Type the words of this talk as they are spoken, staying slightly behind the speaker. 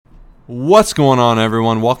What's going on,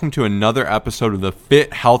 everyone? Welcome to another episode of the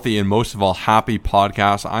Fit, Healthy, and most of all, Happy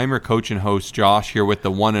podcast. I'm your coach and host, Josh, here with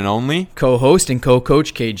the one and only co-host and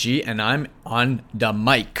co-coach, KG, and I'm on the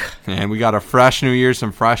mic. And we got a fresh new year,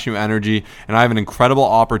 some fresh new energy, and I have an incredible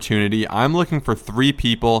opportunity. I'm looking for 3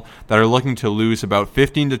 people that are looking to lose about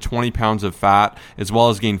 15 to 20 pounds of fat, as well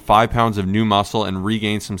as gain 5 pounds of new muscle and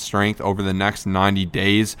regain some strength over the next 90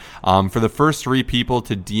 days. For the first 3 people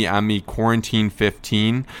to DM me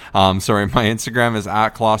Quarantine15, my Instagram is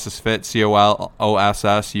at ColossusFit,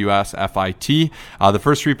 COLOSSUSFIT. The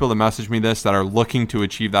first 3 people to message me this that are looking to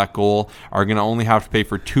achieve that goal are going to only have to pay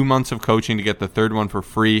for 2 months of coaching to get the third one for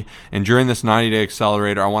free. And during this 90-day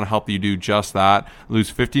accelerator, I want to help you do just that. Lose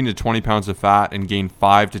 15 to 20 pounds of fat and gain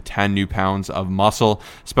 5 to 10 new pounds of muscle,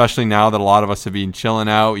 especially now that a lot of us have been chilling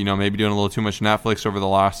out, maybe doing a little too much Netflix over the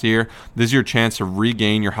last year. This is your chance to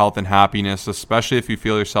regain your health and happiness, especially if you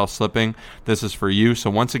feel yourself slipping. This is for you. So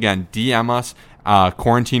once again, DM us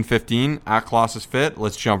Quarantine15 at ColossusFit.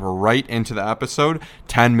 Let's jump right into the episode.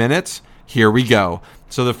 10 minutes. Here we go.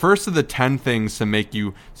 So the first of the 10 things to make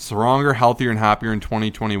you stronger, healthier, and happier in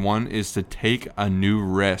 2021 is to take a new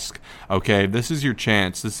risk. Okay, this is your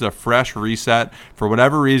chance. This is a fresh reset. For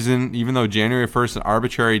whatever reason, even though January 1st is an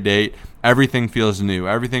arbitrary date, everything feels new.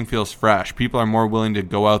 Everything feels fresh. People are more willing to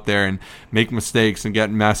go out there and make mistakes and get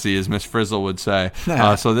messy, as Miss Frizzle would say.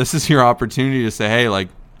 So this is your opportunity to say, hey,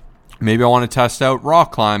 maybe I want to test out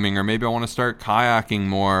rock climbing, or maybe I want to start kayaking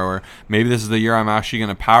more, or maybe this is the year I'm actually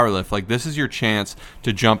going to powerlift. This is your chance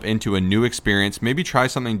to jump into a new experience. Maybe try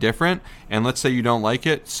something different, and let's say you don't like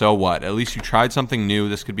it, so what? At least you tried something new.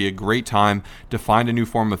 This could be a great time to find a new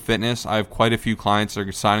form of fitness. I have quite a few clients that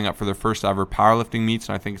are signing up for their first ever powerlifting meets,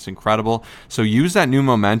 and I think it's incredible. So use that new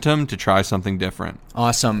momentum to try something different.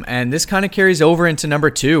 Awesome. And this kind of carries over into number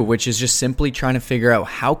 2, which is just simply trying to figure out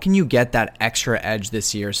how can you get that extra edge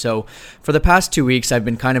this year. So for the past 2 weeks, I've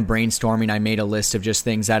been kind of brainstorming. I made a list of just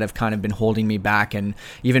things that have kind of been holding me back. And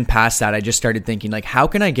even past that, I just started thinking, how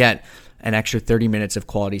can I get an extra 30 minutes of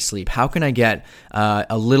quality sleep? How can I get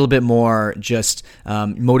a little bit more just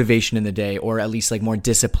motivation in the day, or at least more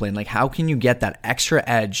discipline? How can you get that extra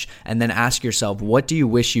edge? And then ask yourself, what do you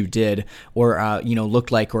wish you did or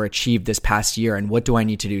looked like or achieved this past year, and what do I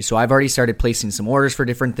need to do? So I've already started placing some orders for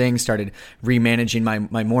different things, started remanaging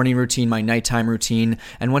my morning routine, my nighttime routine.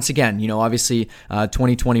 And once again, obviously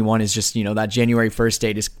 2021 is just, that January 1st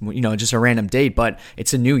date is, just a random date, but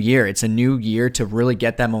it's a new year. It's a new year to really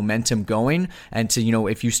get that momentum going, and to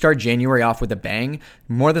if you start January off with a bang,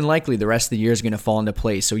 more than likely the rest of the year is going to fall into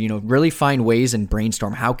place. So really find ways and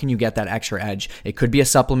brainstorm, how can you get that extra edge? It could be a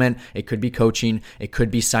supplement, it could be coaching, it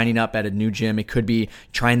could be signing up at a new gym, it could be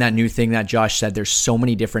trying that new thing that Josh said. There's so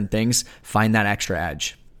many different things. Find that extra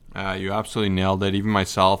edge. You absolutely nailed it. Even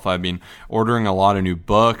myself, I've been ordering a lot of new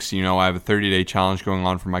books. I have a 30-day challenge going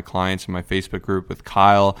on for my clients in my Facebook group with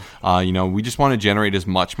Kyle. We just want to generate as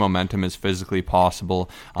much momentum as physically possible,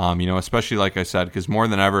 especially like I said, because more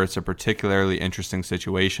than ever, it's a particularly interesting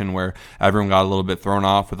situation where everyone got a little bit thrown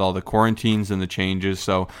off with all the quarantines and the changes.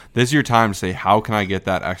 So this is your time to say, how can I get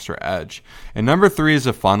that extra edge? And number 3 is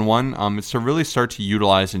a fun one. It's to really start to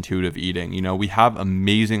utilize intuitive eating. We have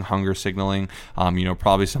amazing hunger signaling,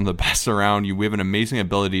 probably some of the best around you. We have an amazing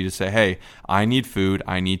ability to say, hey, I need food,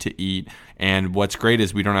 I need to eat. And what's great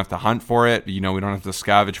is we don't have to hunt for it. We don't have to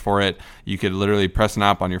scavenge for it. You could literally press an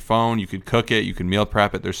app on your phone. You could cook it. You can meal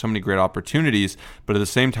prep it. There's so many great opportunities. But at the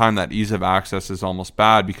same time, that ease of access is almost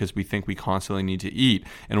bad because we think we constantly need to eat.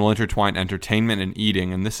 And we'll intertwine entertainment and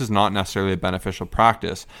eating. And this is not necessarily a beneficial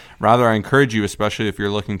practice. Rather, I encourage you, especially if you're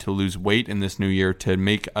looking to lose weight in this new year, to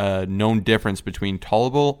make a known difference between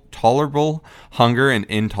tolerable hunger and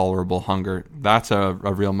intolerable hunger. That's a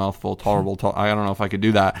real mouthful. Tolerable. I don't know if I could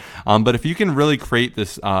do that. But if you can really create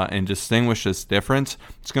this and distinguish this difference,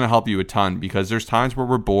 it's going to help you a ton, because there's times where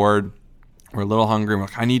we're bored, we're a little hungry, we're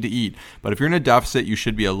like, I need to eat. But if you're in a deficit, you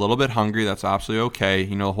should be a little bit hungry. That's absolutely okay.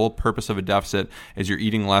 The whole purpose of a deficit is you're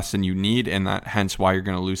eating less than you need, and that hence why you're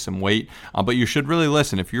going to lose some weight. But you should really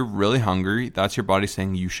listen. If you're really hungry, that's your body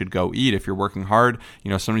saying you should go eat. If you're working hard,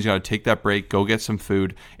 somebody's got to take that break, go get some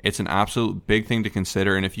food. It's an absolute big thing to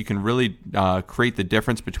consider. And if you can really create the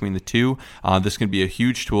difference between the two, this can be a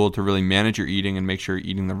huge tool to really manage your eating and make sure you're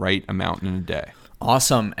eating the right amount in a day.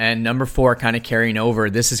 Awesome. And number 4, kind of carrying over,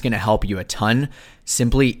 this is going to help you a ton.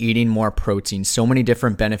 Simply eating more protein. So many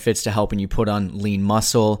different benefits to helping you put on lean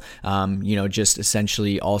muscle, just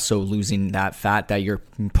essentially also losing that fat that you're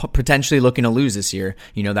potentially looking to lose this year.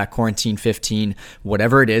 That Quarantine15,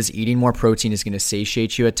 whatever it is, eating more protein is going to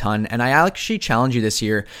satiate you a ton. And I actually challenge you this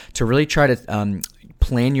year to really try to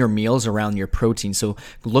plan your meals around your protein. So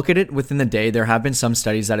look at it within the day. There have been some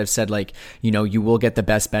studies that have said like, you will get the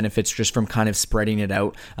best benefits just from kind of spreading it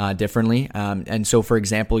out differently. And so for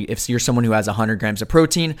example, if you're someone who has 100 grams of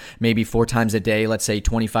protein, maybe 4 times a day, let's say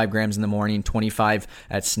 25 grams in the morning, 25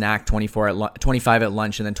 at snack, 25 at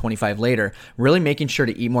lunch, and then 25 later, really making sure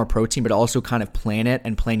to eat more protein, but also kind of plan it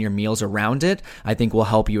and plan your meals around it, I think will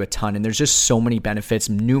help you a ton. And there's just so many benefits,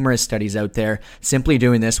 numerous studies out there. Simply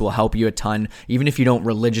doing this will help you a ton. Even if you don't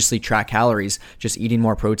religiously track calories, just eating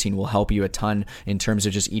more protein will help you a ton in terms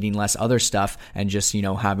of just eating less other stuff and just,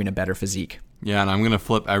 having a better physique. Yeah, and I'm going to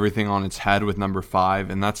flip everything on its head with number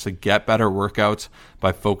 5, and that's to get better workouts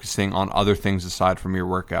by focusing on other things aside from your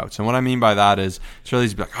workouts. And what I mean by that is it's really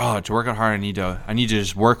easy to be like, to work out hard, I need to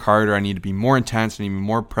just work harder, I need to be more intense, I need to be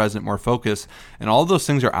more present, more focused. And all of those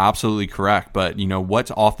things are absolutely correct, but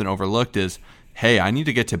what's often overlooked is, hey, I need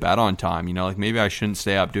to get to bed on time. Like maybe I shouldn't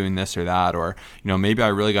stay up doing this or that, or, maybe I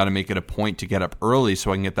really got to make it a point to get up early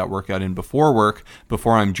so I can get that workout in before work,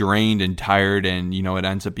 before I'm drained and tired and, it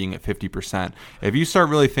ends up being at 50%. If you start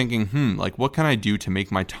really thinking, like what can I do to make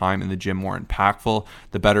my time in the gym more impactful,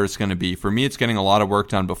 the better it's going to be. For me, it's getting a lot of work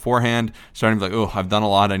done beforehand, starting to be like, I've done a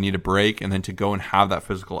lot, I need a break, and then to go and have that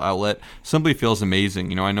physical outlet simply feels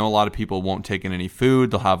amazing. I know a lot of people won't take in any food,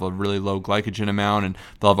 they'll have a really low glycogen amount, and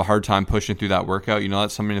they'll have a hard time pushing through that workout.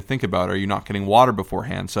 That's something to think about. Are you not getting water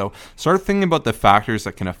beforehand? So start thinking about the factors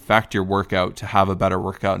that can affect your workout to have a better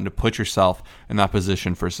workout and to put yourself in that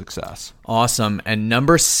position for success. Awesome. And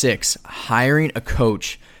number 6, hiring a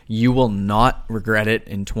coach. You will not regret it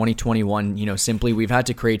in 2021. Simply we've had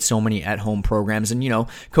to create so many at-home programs, and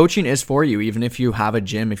coaching is for you. Even if you have a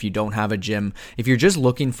gym, if you don't have a gym, if you're just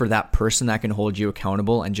looking for that person that can hold you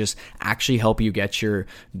accountable and just actually help you get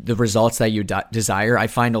the results that you desire, I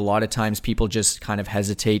find a lot of times people just kind of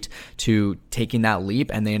hesitate to taking that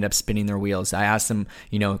leap and they end up spinning their wheels. I asked them,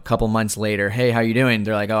 a couple months later, hey, how you doing?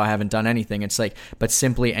 They're like, I haven't done anything. It's like, but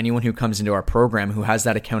simply anyone who comes into our program who has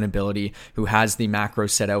that accountability, who has the macros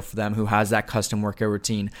set out for them, who has that custom workout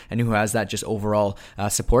routine, and who has that just overall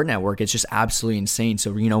support network, it's just absolutely insane.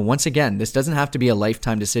 So, once again, this doesn't have to be a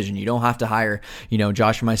lifetime decision. You don't have to hire,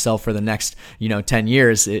 Josh or myself for the next, 10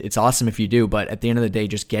 years. It's awesome if you do, but at the end of the day,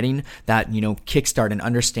 just getting that, kickstart and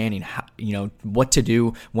understanding how, what to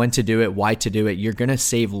do, when to do it, why to do it, you're going to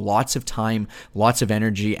save lots of time, lots of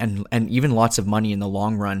energy, and even lots of money in the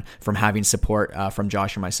long run from having support from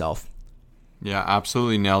Josh or myself. Yeah,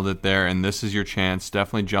 absolutely nailed it there. And this is your chance.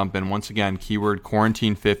 Definitely jump in. Once again, keyword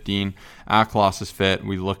quarantine15 at Colossus Fit.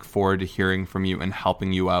 We look forward to hearing from you and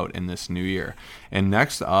helping you out in this new year. And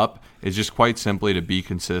next up is just quite simply to be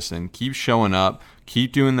consistent. Keep showing up.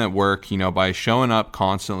 Keep doing that work. By showing up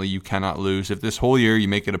constantly, you cannot lose. If this whole year you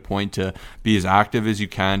make it a point to be as active as you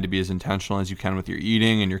can, to be as intentional as you can with your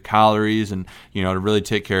eating and your calories, and to really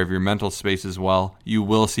take care of your mental space as well, you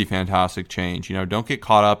will see fantastic change. Don't get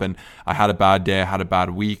caught up in, I had a bad day, I had a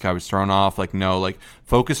bad week, I was thrown off.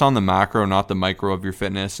 Focus on the macro, not the micro of your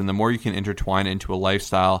fitness. And the more you can intertwine it into a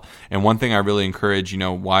lifestyle. And one thing I really encourage,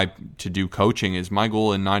 why to do coaching is my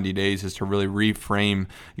goal in 90 days is to really reframe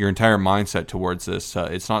your entire mindset towards this.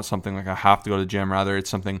 It's not something like I have to go to the gym. Rather, it's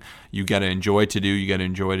something you got to enjoy to do. You got to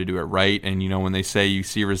enjoy to do it right. And, when they say you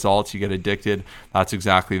see results, you get addicted, that's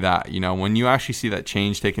exactly that. When you actually see that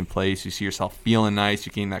change taking place, you see yourself feeling nice,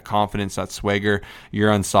 you gain that confidence, that swagger,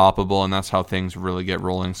 you're unstoppable. And that's how things really get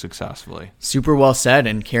rolling successfully. Super well said.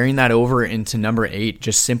 And carrying that over into number 8,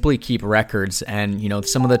 just simply keep records. And,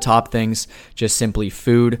 some of the top things, just simply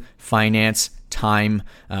food, finance, time,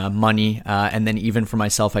 money, and then even for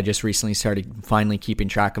myself, I just recently started finally keeping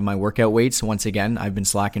track of my workout weights. Once again, I've been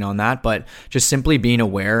slacking on that, but just simply being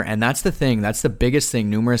aware. And that's the thing. That's the biggest thing.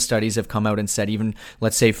 Numerous studies have come out and said, even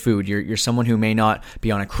let's say food, you're someone who may not be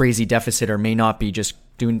on a crazy deficit or may not be just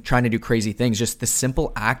trying to do crazy things. Just the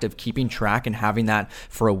simple act of keeping track and having that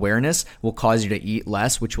for awareness will cause you to eat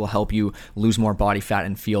less, which will help you lose more body fat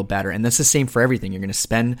and feel better. And that's the same for everything. You're going to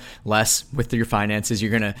spend less with your finances.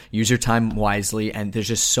 You're going to use your time wisely. And there's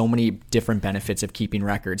just so many different benefits of keeping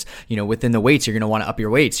records. Within the weights, you're going to want to up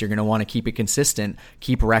your weights. You're going to want to keep it consistent,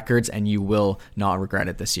 keep records, and you will not regret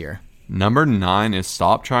it this year. Number 9 is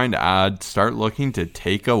stop trying to add, start looking to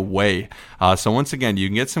take away. So once again, you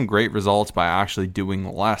can get some great results by actually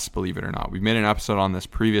doing less, believe it or not. We've made an episode on this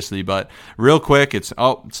previously, but real quick, it's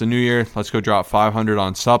a new year. Let's go drop $500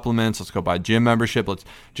 on supplements. Let's go buy gym membership. Let's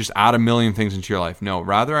just add a million things into your life. No,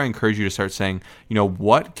 rather I encourage you to start saying,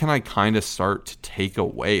 what can I kind of start to take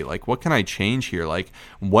away? What can I change here?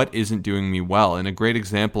 What isn't doing me well? And a great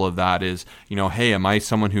example of that is, hey, am I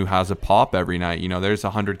someone who has a pop every night? There's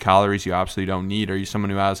 100 calories calories you absolutely don't need? Are you someone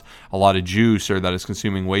who has a lot of juice or that is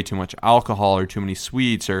consuming way too much alcohol or too many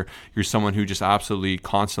sweets, or you're someone who just absolutely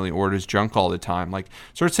constantly orders junk all the time? Like,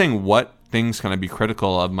 start saying what things can I be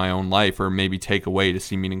critical of my own life or maybe take away to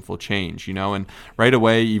see meaningful change, and right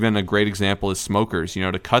away, even a great example is smokers,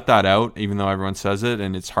 to cut that out, even though everyone says it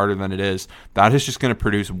and it's harder than it is, that is just going to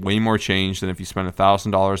produce way more change than if you spend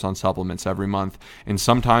 $1,000 on supplements every month. And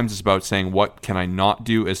sometimes it's about saying, what can I not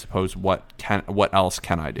do, as opposed what else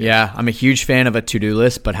can I do? Yeah, I'm a huge fan of a to-do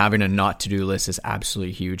list, but having a not to-do list is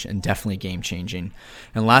absolutely huge and definitely game-changing.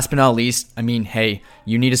 And last but not least, hey,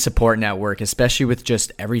 you need a support network, especially with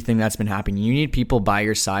just everything that's been happening. You need people by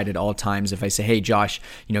your side at all times. If I say, hey, Josh,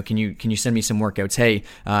 can you send me some workouts? Hey,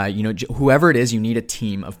 whoever it is, you need a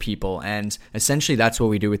team of people. And essentially that's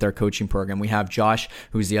what we do with our coaching program. We have Josh,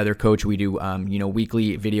 who's the other coach. We do,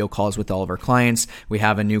 weekly video calls with all of our clients. We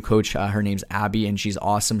have a new coach. Her name's Abby, and she's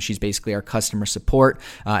awesome. She's basically our customer support,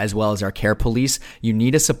 as well as our care police. You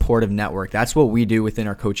need a supportive network. That's what we do within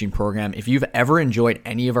our coaching program. If you've ever enjoyed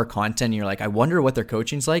any of our content and you're like, I wonder what their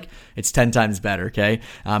coaching's like, it's 10 times better. Okay.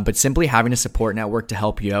 But simply having a support network to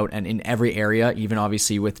help you out, and in every area, even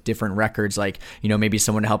obviously with different records, like, maybe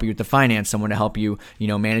someone to help you with the finance, someone to help you,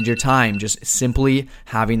 manage your time. Just simply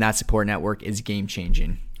having that support network is game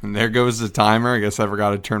changing. And there goes the timer. I guess I forgot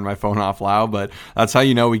to turn my phone off loud, but that's how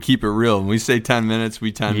we keep it real. When we say 10 minutes,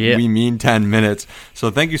 we mean 10 minutes. So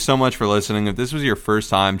thank you so much for listening. If this was your first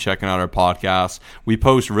time checking out our podcast, we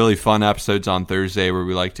post really fun episodes on Thursday where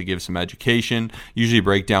we like to give some education, usually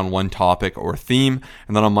break down one topic or theme.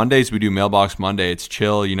 And then on Mondays, we do Mailbox Monday. It's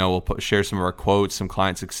chill. We'll share some of our quotes, some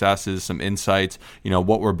client successes, some insights,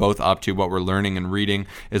 what we're both up to, what we're learning and reading,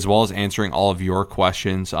 as well as answering all of your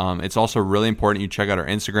questions. It's also really important you check out our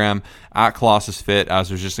Instagram at Colossus Fit, as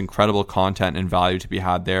there's just incredible content and value to be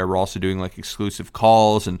had there. We're also doing like exclusive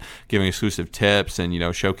calls and giving exclusive tips and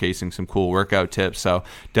showcasing some cool workout tips. So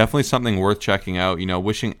definitely something worth checking out.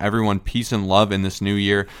 Wishing everyone peace and love in this new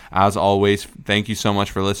year. As always, thank you so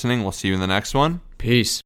much for listening. We'll see you in the next one. Peace.